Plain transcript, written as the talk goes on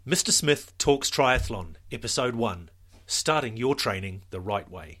Mr. Smith Talks Triathlon, Episode 1, Starting Your Training the Right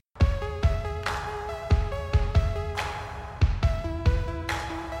Way.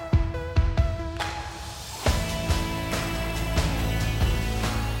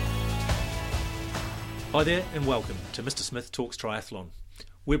 Hi there and welcome to Mr. Smith Talks Triathlon.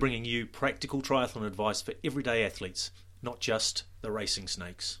 We're bringing you practical triathlon advice for everyday athletes, not just the racing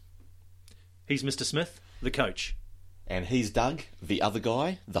snakes. He's Mr. Smith, the coach. And he's Doug, the other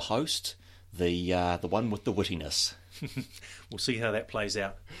guy, the host, the one with the wittiness. We'll see how that plays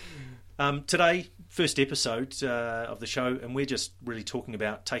out. Today, first episode of the show, and we're just really talking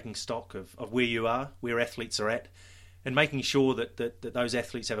about taking stock of where you are, where athletes are at, and making sure that those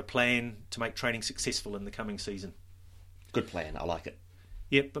athletes have a plan to make training successful in the coming season. Good plan, I like it.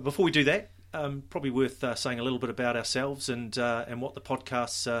 Yeah, but before we do that, probably worth saying a little bit about ourselves and what the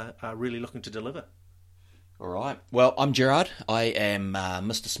podcasts are really looking to deliver. All right. Well, I'm Gerard. I am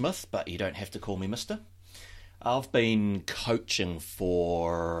Mr. Smith, but you don't have to call me Mr. I've been coaching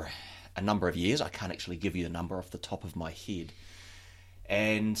for a number of years. I can't actually give you a number off the top of my head.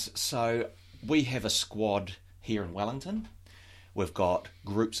 And so we have a squad here in Wellington. We've got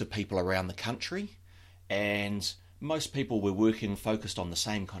groups of people around the country, and most people we're working focused on the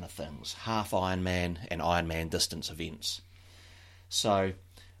same kind of things, half Ironman and Ironman distance events. So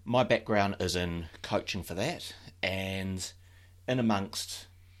my background is in coaching for that, and in amongst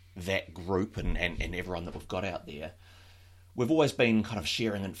that group and everyone that we've got out there, we've always been kind of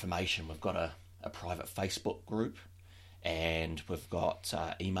sharing information. We've got a private Facebook group, and we've got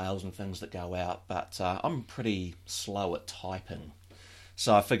emails and things that go out, but I'm pretty slow at typing.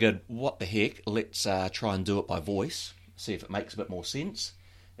 So I figured, what the heck, let's try and do it by voice, see if it makes a bit more sense,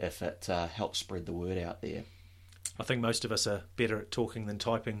 if it helps spread the word out there. I think most of us are better at talking than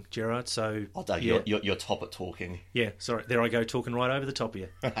typing, Gerard, so... Oh, Doug, yeah. You're top at talking. Yeah, sorry, there I go, talking right over the top of you.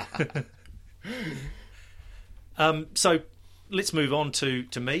 So let's move on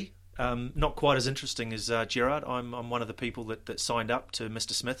to me. Not quite as interesting as Gerard. I'm one of the people that signed up to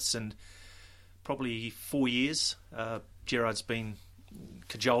Mr. Smith's, and probably 4 years. Gerard's been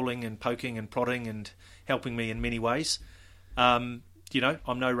cajoling and poking and prodding and helping me in many ways. You know,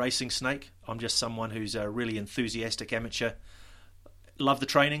 I'm no racing snake. I'm just someone who's a really enthusiastic amateur. Love the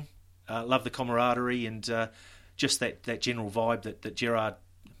training, love the camaraderie, and just that general vibe that Gerard,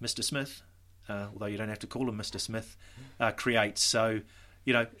 Mr. Smith, although you don't have to call him Mr. Smith, creates. So,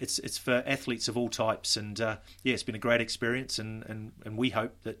 you know, it's for athletes of all types, and yeah, it's been a great experience, and we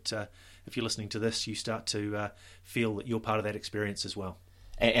hope that if you're listening to this, you start to feel that you're part of that experience as well.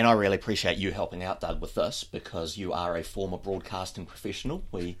 And I really appreciate you helping out, Doug, with this, because you are a former broadcasting professional.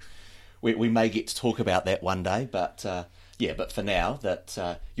 We may get to talk about that one day, but but for now,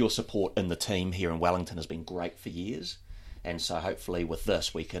 that your support in the team here in Wellington has been great for years, and so hopefully with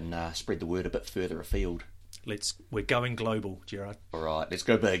this we can spread the word a bit further afield. We're going global, Gerard. All right, let's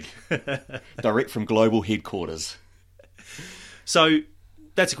go big. Direct from global headquarters. So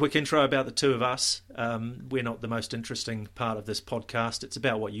that's a quick intro about the two of us. We're not the most interesting part of this podcast. It's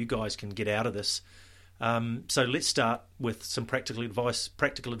about what you guys can get out of this. So let's start with some practical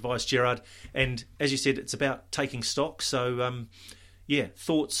advice, Gerard. And as you said, it's about taking stock. So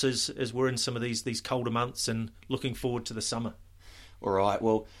thoughts as we're in some of these colder months and looking forward to the summer. All right.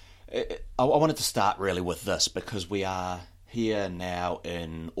 Well, I wanted to start really with this because we are here now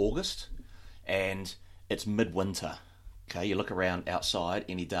in August and it's midwinter. Okay, you look around outside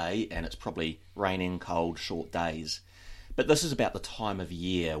any day and it's probably raining, cold, short days. But this is about the time of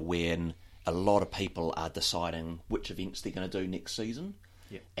year when a lot of people are deciding which events they're going to do next season,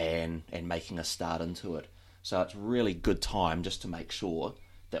 and making a start into it. So it's really good time just to make sure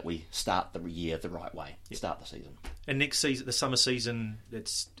that we start the year the right way, start the season. And next season, the summer season,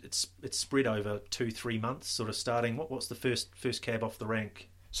 it's spread over 2-3 months, sort of starting. What's the first cab off the rank?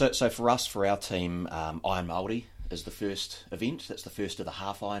 So for us, for our team, Iron Māori is the first event. That's the first of the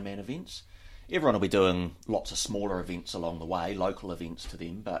half Ironman events. Everyone will be doing lots of smaller events along the way, local events to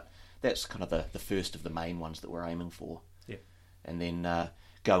them, but that's kind of the first of the main ones that we're aiming for. Yeah. And then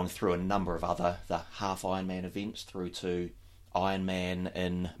going through a number of the half Ironman events through to Ironman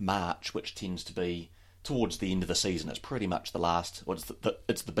in March, which tends to be towards the end of the season. It's pretty much the last.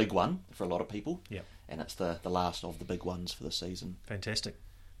 It's the big one for a lot of people. Yeah. And it's the last of the big ones for the season. Fantastic.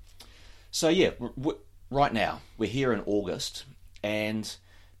 So right now, we're here in August, and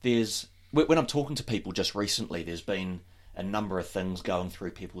when I'm talking to people just recently, there's been a number of things going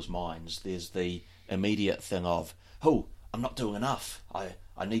through people's minds. There's the immediate thing of, oh, I'm not doing enough.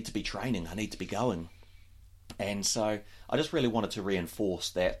 I need to be training. I need to be going. And so I just really wanted to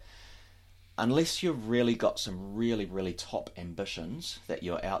reinforce that unless you've really got some really, really top ambitions that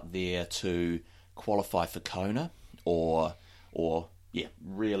you're out there to qualify for Kona or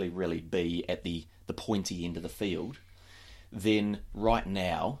really, really be at the pointy end of the field, then right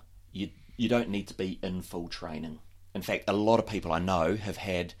now you don't need to be in full training. In fact, a lot of people I know have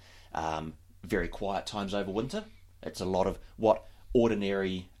had very quiet times over winter. It's a lot of what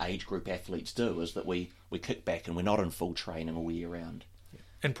ordinary age group athletes do, is that we kick back and we're not in full training all year round.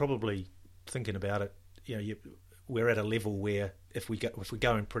 And probably thinking about it, we're at a level where if we're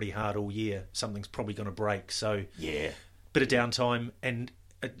going pretty hard all year, something's probably going to break. So yeah, bit of downtime, and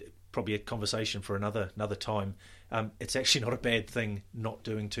probably a conversation for another time. It's actually not a bad thing not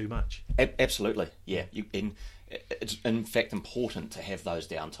doing too much. Absolutely, yeah. It's in fact important to have those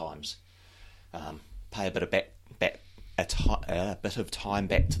downtimes. Pay a bit of a bit of time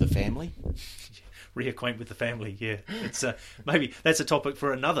back to the family. Reacquaint with the family, yeah. It's maybe that's a topic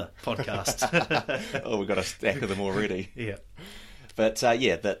for another podcast. Oh, we've got a stack of them already. Yeah. But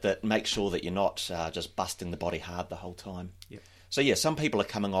that make sure that you're not just busting the body hard the whole time. Yeah. So yeah, some people are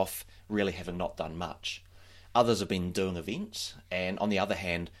coming off really having not done much. Others have been doing events, and on the other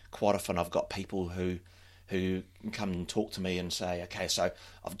hand, quite often I've got people who come and talk to me and say, okay, so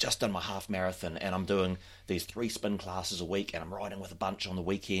I've just done my half marathon and I'm doing these 3 spin classes a week and I'm riding with a bunch on the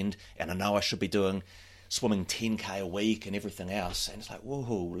weekend and I know I should be doing swimming 10k a week and everything else. And it's like,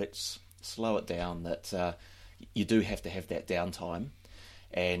 whoa, let's slow it down, that you do have to have that downtime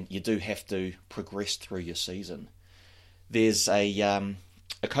and you do have to progress through your season. There's a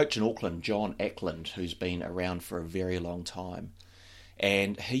coach in Auckland, John Ackland, who's been around for a very long time,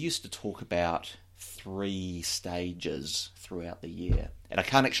 and he used to talk about 3 stages throughout the year, and I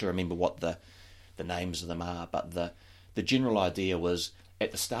can't actually remember what the names of them are, but the general idea was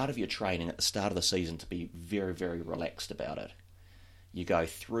at the start of your training, at the start of the season, to be very, very relaxed about it. You go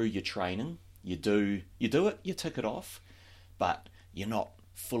through your training, you do it, you tick it off, but you're not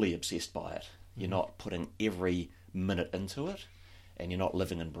fully obsessed by it. You're not putting every minute into it, and you're not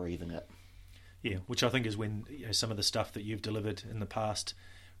living and breathing it. Yeah, which I think is when some of the stuff that you've delivered in the past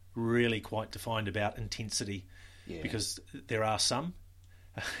really quite defined about intensity, because there are some,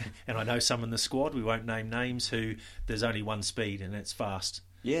 and I know some in the squad, we won't name names, who there's only one speed and it's fast.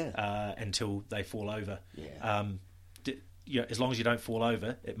 Until they fall over. As long as you don't fall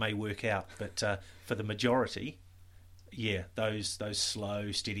over, it may work out, but for the majority, those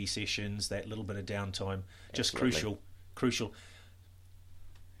slow, steady sessions, that little bit of downtime, just crucial.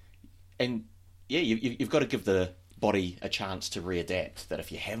 And you've got to give the body a chance to readapt, that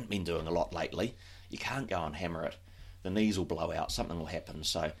if you haven't been doing a lot lately, you can't go and hammer it. The knees will blow out, something will happen.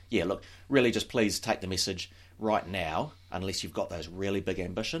 So look, really just please take the message right now. Unless you've got those really big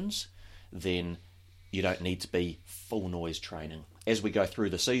ambitions, then you don't need to be full noise training. As we go through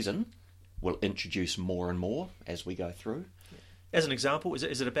the season, we'll introduce more and more as we go through. As an example, is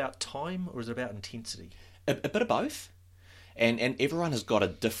it about time or is it about intensity? A bit of both. And everyone has got a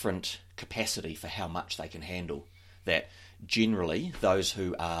different capacity for how much they can handle. That generally those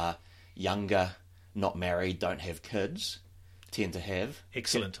who are younger, not married, don't have kids, tend to have.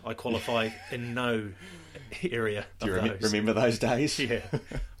 Excellent. I qualify in no area of those. Remember those days? Yeah.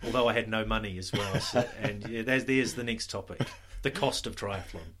 Although I had no money as well. So, and there's the next topic. The cost of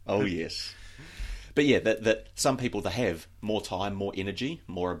triathlon. Oh, yes. But that some people, they have more time, more energy,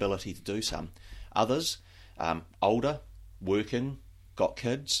 more ability to do some. Others, older, working, got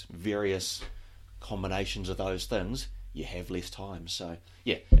kids, various combinations of those things, you have less time. So,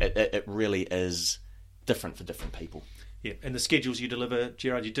 it really is different for different people. Yeah, and the schedules you deliver,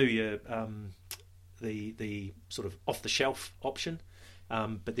 Gerard, you do your the sort of off-the-shelf option,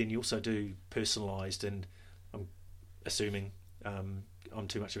 but then you also do personalised, and I'm assuming I'm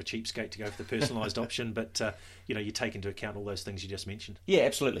too much of a cheapskate to go for the personalised option, but you take into account all those things you just mentioned. Yeah,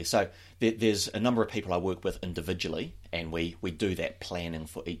 absolutely. So there's a number of people I work with individually, and we do that planning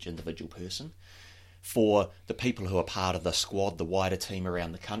for each individual person. For the people who are part of the squad, the wider team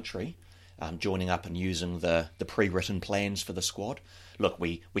around the country, joining up and using the pre-written plans for the squad. Look,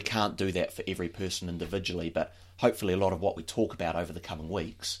 we can't do that for every person individually, but hopefully a lot of what we talk about over the coming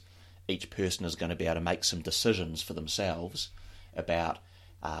weeks, each person is going to be able to make some decisions for themselves about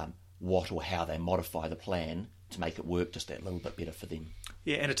what or how they modify the plan to make it work just that little bit better for them.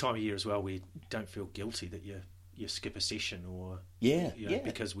 Yeah, and a time of year as well where you don't feel guilty that you skip a session or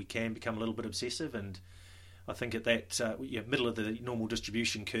because we can become a little bit obsessive, and I think at that middle of the normal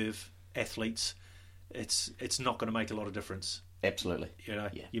distribution curve athletes, it's not going to make a lot of difference. Absolutely.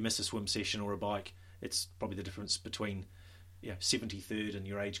 You miss a swim session or a bike, it's probably the difference between 73rd in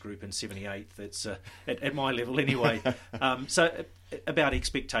your age group and 78th. It's at my level anyway. So about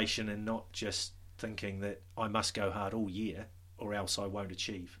expectation and not just thinking that I must go hard all year or else I won't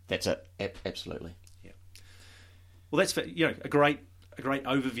achieve. That's it. Absolutely. Yeah. Well, that's a great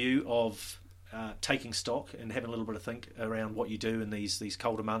overview of taking stock and having a little bit of think around what you do in these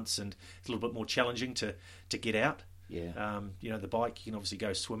colder months, and it's a little bit more challenging to get out. Yeah. The bike, you can obviously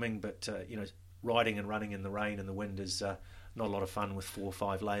go swimming, but riding and running in the rain and the wind is not a lot of fun with 4 or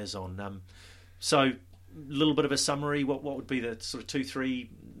 5 layers on. So a little bit of a summary. What would be the sort of 2-3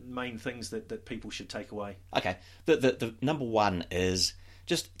 main things that people should take away? Okay. The number one is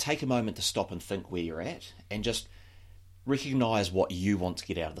just take a moment to stop and think where you're at, and just recognise what you want to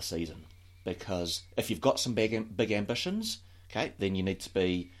get out of the season. Because if you've got some big ambitions, okay, then you need to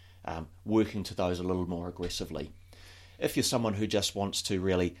be working to those a little more aggressively. If you're someone who just wants to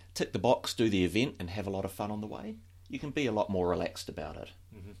really tick the box, do the event, and have a lot of fun on the way, you can be a lot more relaxed about it.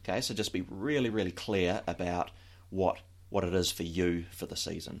 Mm-hmm. Okay, so just be really, really clear about what it is for you for the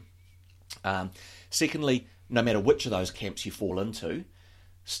season. Secondly, no matter which of those camps you fall into,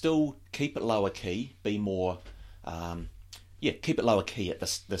 still keep it lower key, be more... keep it lower key at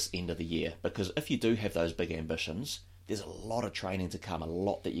this end of the year, because if you do have those big ambitions, there's a lot of training to come, a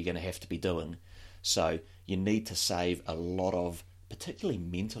lot that you're going to have to be doing. So you need to save a lot of particularly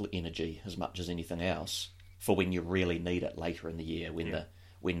mental energy as much as anything else for when you really need it later in the year,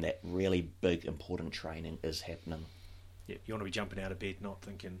 when that really big important training is happening. Yeah, you want to be jumping out of bed, not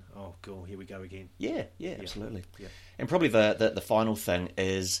thinking, oh, cool, here we go again. Yeah, absolutely. Yeah. And probably the final thing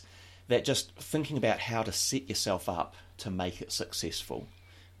is that just thinking about how to set yourself up to make it successful,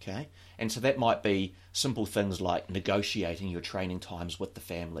 okay? And so that might be simple things like negotiating your training times with the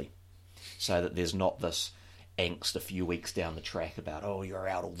family so that there's not this angst a few weeks down the track about, oh, you're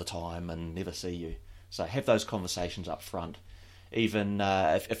out all the time and never see you. So have those conversations up front. Even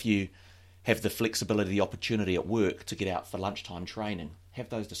if you have the flexibility, the opportunity at work to get out for lunchtime training, have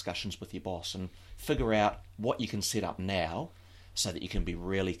those discussions with your boss and figure out what you can set up now so that you can be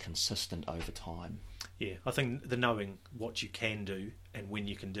really consistent over time. Yeah, I think the knowing what you can do and when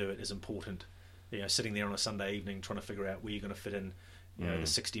you can do it is important. Sitting there on a Sunday evening trying to figure out where you're going to fit in, the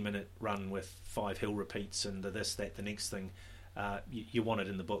 60-minute run with 5 hill repeats and the this, that, the next thing. You want it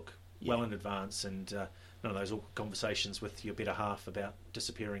in the book well in advance, and none of those awkward conversations with your better half about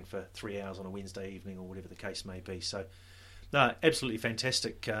disappearing for 3 hours on a Wednesday evening or whatever the case may be. So, no, absolutely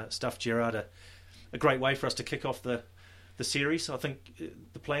fantastic stuff, Gerard. A great way for us to kick off the series. I think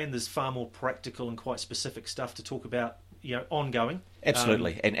the plan, there's far more practical and quite specific stuff to talk about, ongoing.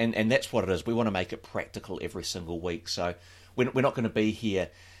 Absolutely, and that's what it is. We want to make it practical every single week. So we're not going to be here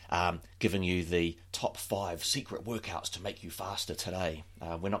giving you the top 5 secret workouts to make you faster today.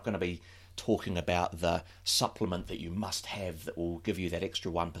 We're not going to be talking about the supplement that you must have that will give you that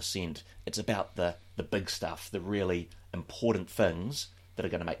extra 1%. It's about the big stuff, the really important things that are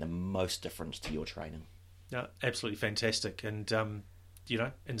going to make the most difference to your training. No, absolutely fantastic. And,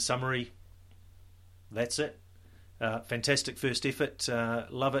 in summary, that's it. Fantastic first effort.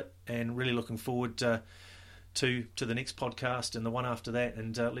 Love it. And really looking forward to the next podcast and the one after that.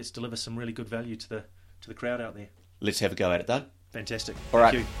 And let's deliver some really good value to the crowd out there. Let's have a go at it, Doug. Fantastic. All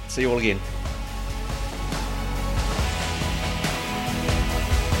right. Thank you. See you all again.